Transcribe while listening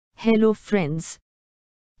Hello friends.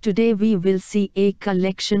 Today we will see a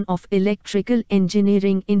collection of electrical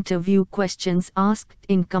engineering interview questions asked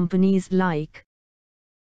in companies like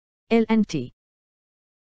L&T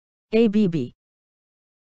ABB,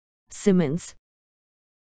 Siemens.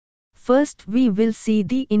 First we will see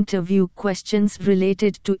the interview questions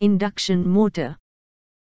related to induction motor.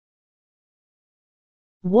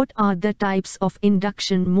 What are the types of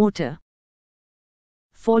induction motor?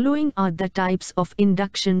 Following are the types of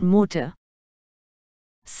induction motor.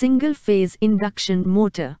 Single-phase induction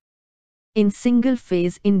motor. In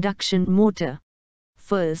single-phase induction motor,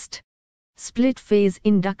 first, split-phase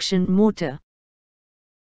induction motor.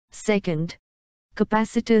 Second,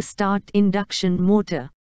 capacitor start induction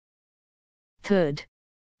motor. Third,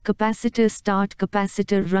 capacitor start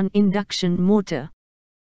capacitor run induction motor.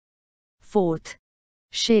 Fourth,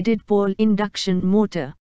 shaded pole induction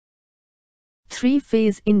motor.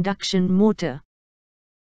 Three-phase induction motor.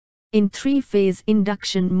 In three-phase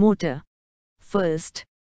induction motor, first,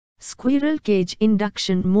 squirrel cage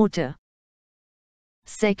induction motor.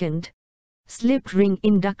 Second, slip ring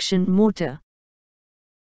induction motor.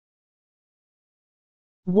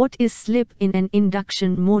 What is slip in an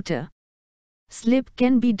induction motor? Slip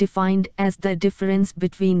can be defined as the difference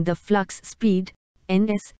between the flux speed,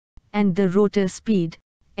 Ns, and the rotor speed,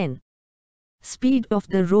 N. Speed of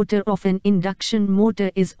the rotor of an induction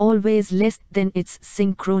motor is always less than its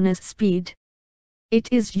synchronous speed. It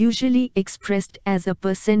is usually expressed as a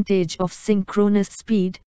percentage of synchronous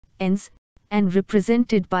speed, Ns, and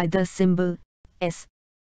represented by the symbol S.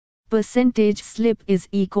 Percentage slip is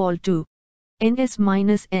equal to Ns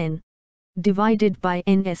minus N divided by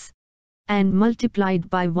Ns and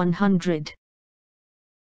multiplied by 100.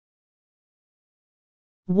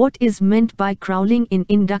 What is meant by crawling in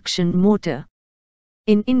induction motor?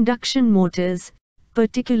 In induction motors,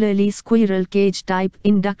 particularly squirrel cage type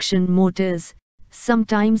induction motors,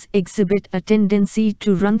 sometimes exhibit a tendency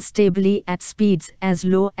to run stably at speeds as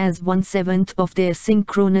low as 1/7 of their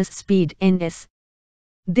synchronous speed Ns.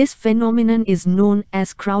 This phenomenon is known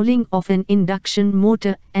as crawling of an induction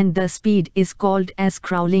motor and the speed is called as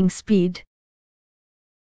crawling speed.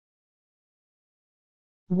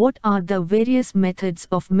 What are the various methods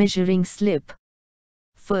of measuring slip?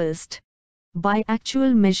 First, by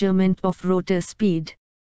actual measurement of rotor speed.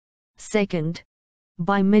 Second,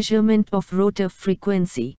 by measurement of rotor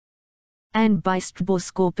frequency. And by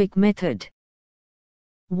stroboscopic method.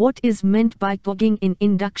 What is meant by cogging in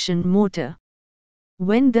induction motor?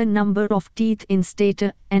 When the number of teeth in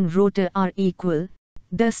stator and rotor are equal,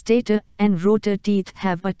 the stator and rotor teeth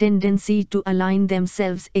have a tendency to align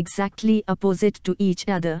themselves exactly opposite to each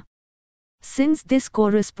other. Since this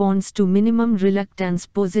corresponds to minimum reluctance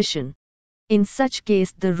position, in such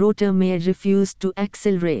case the rotor may refuse to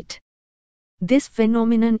accelerate. This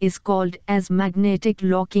phenomenon is called as magnetic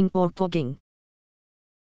locking or cogging.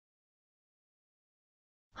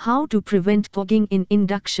 How to prevent cogging in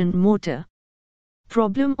induction motor?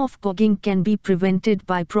 Problem of cogging can be prevented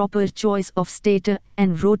by proper choice of stator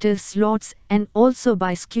and rotor slots and also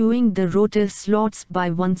by skewing the rotor slots by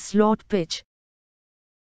 1 slot pitch.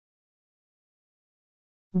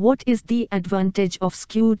 What is the advantage of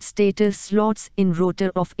skewed stator slots in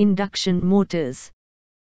rotor of induction motors?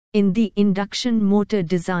 In the induction motor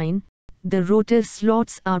design, the rotor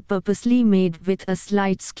slots are purposely made with a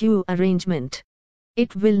slight skew arrangement.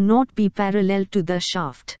 It will not be parallel to the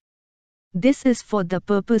shaft. This is for the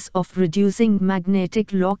purpose of reducing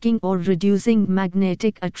magnetic locking or reducing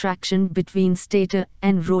magnetic attraction between stator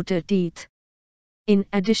and rotor teeth. In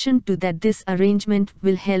addition to that, this arrangement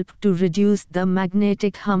will help to reduce the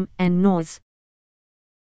magnetic hum and noise.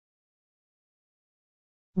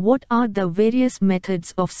 What are the various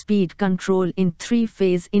methods of speed control in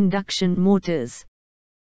three-phase induction motors?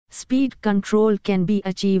 Speed control can be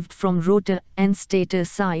achieved from rotor and stator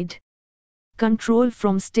side. Control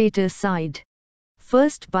from stator side.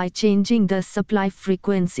 First by changing the supply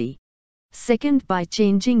frequency. Second by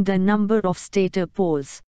changing the number of stator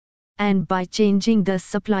poles. And by changing the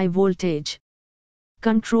supply voltage.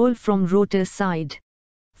 Control from rotor side.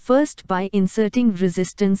 First by inserting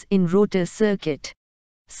resistance in rotor circuit.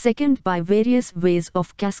 Second by various ways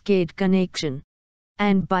of cascade connection.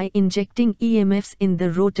 And by injecting EMFs in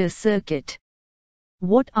the rotor circuit.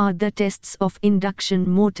 What are the tests of induction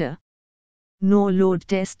motor? No load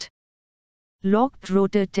test. Locked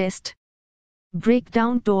rotor test.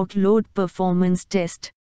 Breakdown torque load performance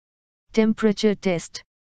test. Temperature test.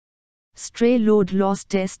 Stray load loss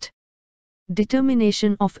test.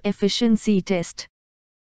 Determination of efficiency test.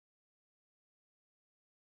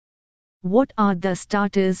 What are the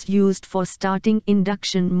starters used for starting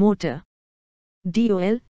induction motor?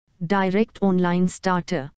 DOL, direct online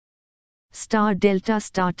starter, star delta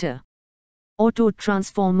starter, auto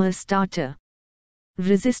transformer starter,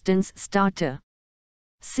 resistance starter,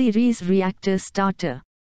 series reactor starter.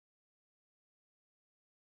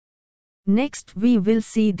 Next we will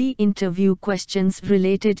see the interview questions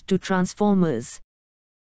related to transformers.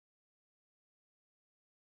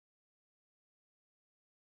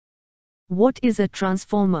 What is a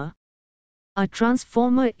transformer? A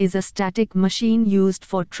transformer is a static machine used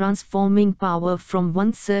for transforming power from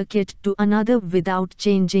one circuit to another without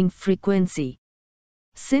changing frequency.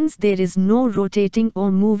 Since there is no rotating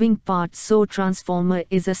or moving part, so transformer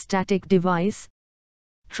is a static device.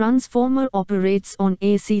 Transformer operates on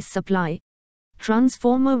AC supply.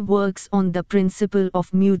 Transformer works on the principle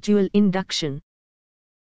of mutual induction.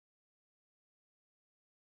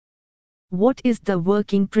 What is the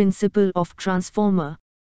working principle of transformer?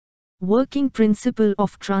 Working principle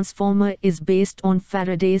of transformer is based on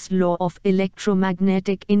Faraday's law of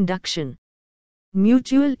electromagnetic induction.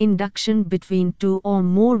 Mutual induction between two or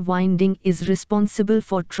more windings is responsible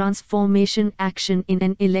for transformation action in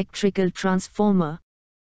an electrical transformer.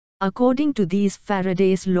 According to these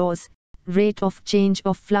Faraday's laws, rate of change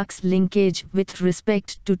of flux linkage with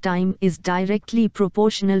respect to time is directly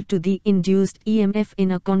proportional to the induced EMF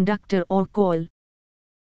in a conductor or coil.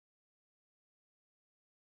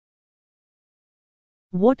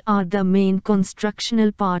 What are the main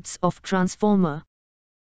constructional parts of transformer?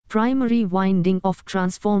 Primary winding of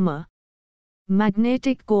transformer,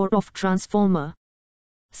 magnetic core of transformer,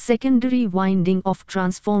 secondary winding of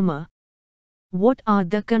transformer. What are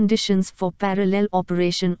the conditions for parallel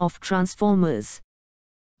operation of transformers?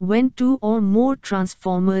 When two or more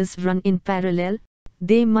transformers run in parallel,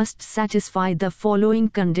 they must satisfy the following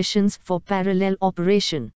conditions for parallel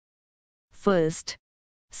operation. First,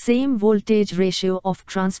 same voltage ratio of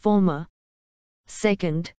transformer.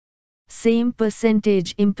 Second, same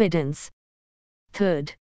percentage impedance.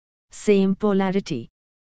 Third, same polarity.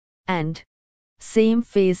 And same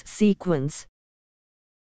phase sequence.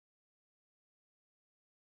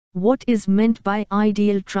 What is meant by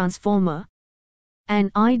ideal transformer?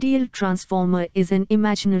 An ideal transformer is an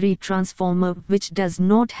imaginary transformer which does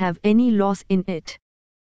not have any loss in it.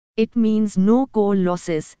 It means no core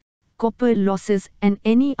losses, copper losses and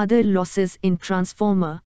any other losses in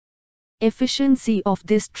transformer. Efficiency of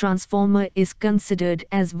this transformer is considered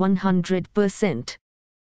as 100%.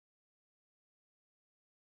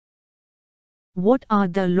 What are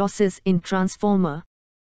the losses in transformer?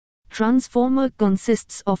 Transformer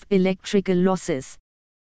consists of electrical losses,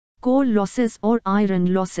 core losses or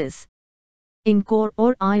iron losses. In core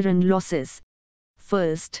or iron losses,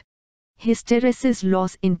 first, hysteresis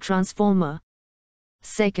loss in transformer.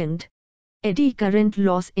 Second, eddy current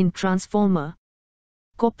loss in transformer.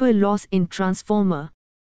 Copper loss in transformer.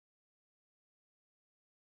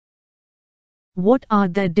 What are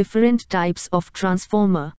the different types of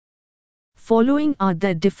transformer? Following are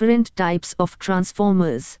the different types of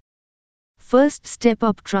transformers. First,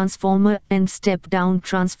 step-up transformer and step-down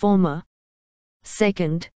transformer.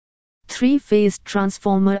 Second, three-phase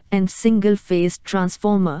transformer and single-phase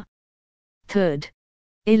transformer. Third,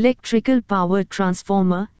 electrical power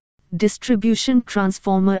transformer, distribution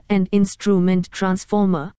transformer and instrument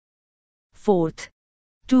transformer. Fourth,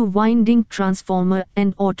 two-winding transformer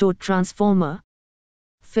and auto transformer.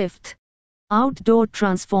 Fifth, outdoor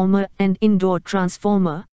transformer and indoor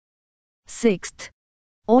transformer. Sixth,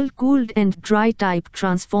 all-cooled and dry type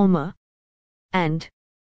transformer. And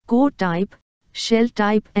core type, shell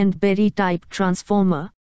type and berry type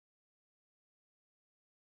transformer.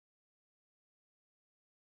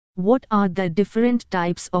 What are the different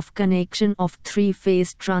types of connection of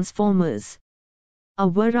three-phase transformers? A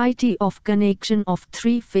variety of connection of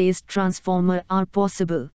three-phase transformer are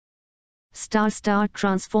possible. Star-star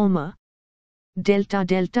transformer,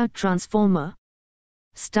 delta-delta transformer,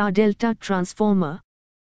 star-delta transformer,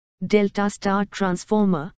 delta-star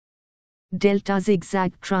transformer,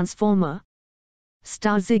 delta-zigzag transformer,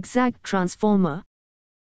 star-zigzag transformer.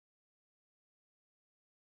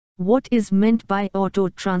 What is meant by auto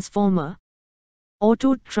transformer?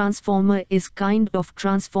 Auto transformer is kind of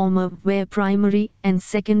transformer where primary and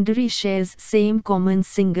secondary shares same common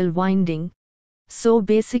single winding. So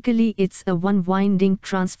basically it's a one-winding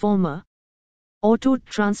transformer. Auto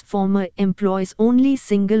transformer employs only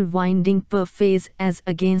single winding per phase as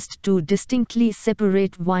against two distinctly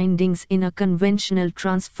separate windings in a conventional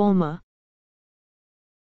transformer.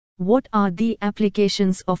 What are the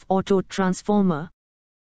applications of auto transformer?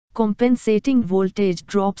 Compensating voltage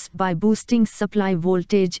drops by boosting supply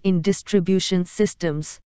voltage in distribution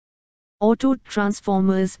systems. Auto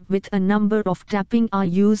transformers with a number of tapping are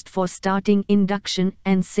used for starting induction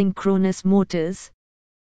and synchronous motors.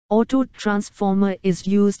 Auto transformer is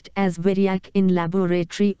used as variac in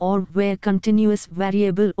laboratory or where continuous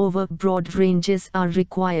variable over broad ranges are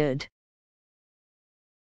required.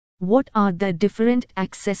 What are the different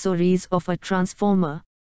accessories of a transformer?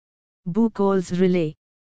 Buchholz relay,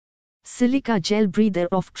 silica gel breather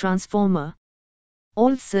of transformer,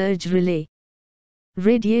 all surge relay,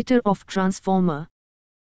 radiator of transformer,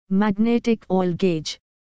 magnetic oil gauge,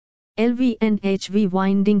 LV and HV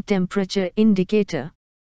winding temperature indicator,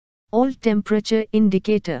 all temperature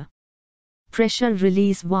indicator, pressure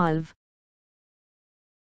release valve.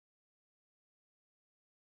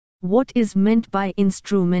 What is meant by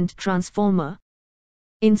instrument transformer?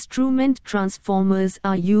 Instrument transformers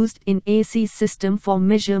are used in AC system for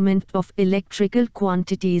measurement of electrical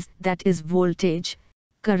quantities, that is voltage,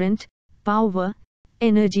 current, power,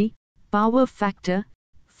 energy, power factor,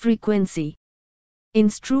 frequency.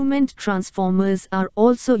 Instrument transformers are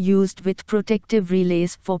also used with protective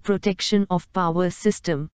relays for protection of power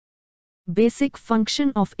system. Basic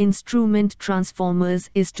function of instrument transformers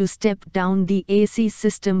is to step down the AC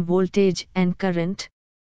system voltage and current.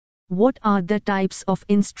 What are the types of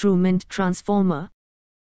instrument transformer?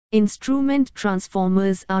 Instrument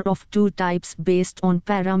transformers are of two types based on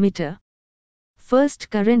parameter. First,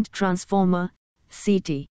 current transformer,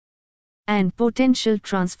 CT, and potential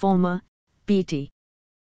transformer, PT.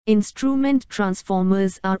 Instrument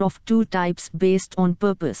transformers are of two types based on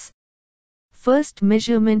purpose. First,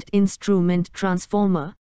 measurement instrument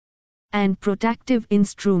transformer and protective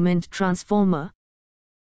instrument transformer.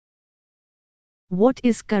 What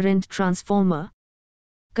is current transformer?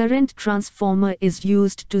 Current transformer is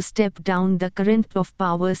used to step down the current of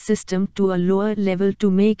power system to a lower level to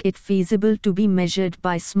make it feasible to be measured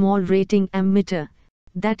by small rating ammeter,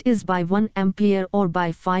 that is by 1 ampere or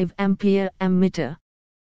by 5 ampere ammeter.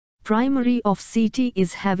 Primary of CT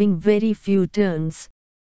is having very few turns.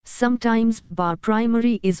 Sometimes bar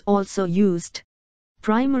primary is also used.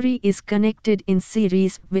 Primary is connected in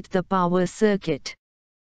series with the power circuit.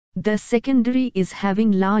 The secondary is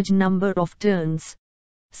having large number of turns.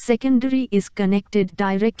 Secondary is connected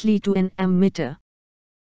directly to an ammeter.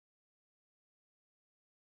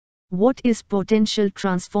 What is potential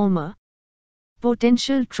transformer?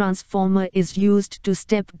 Potential transformer is used to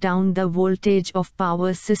step down the voltage of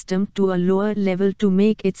power system to a lower level to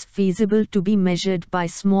make it feasible to be measured by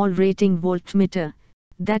small rating voltmeter,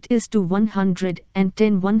 that is to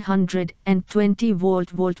 110-120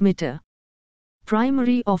 volt voltmeter.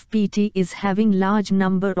 Primary of PT is having large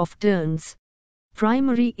number of turns.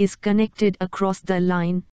 Primary is connected across the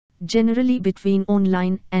line, generally between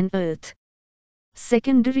on-line and earth.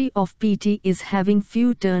 Secondary of PT is having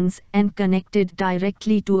few turns and connected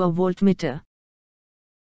directly to a voltmeter.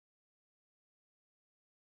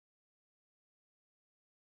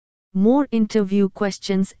 More interview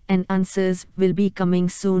questions and answers will be coming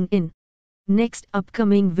soon in next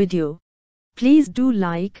upcoming video. Please do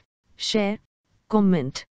like, share,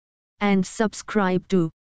 comment, and subscribe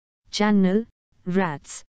to channel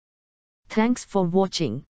Rats. Thanks for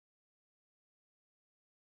watching.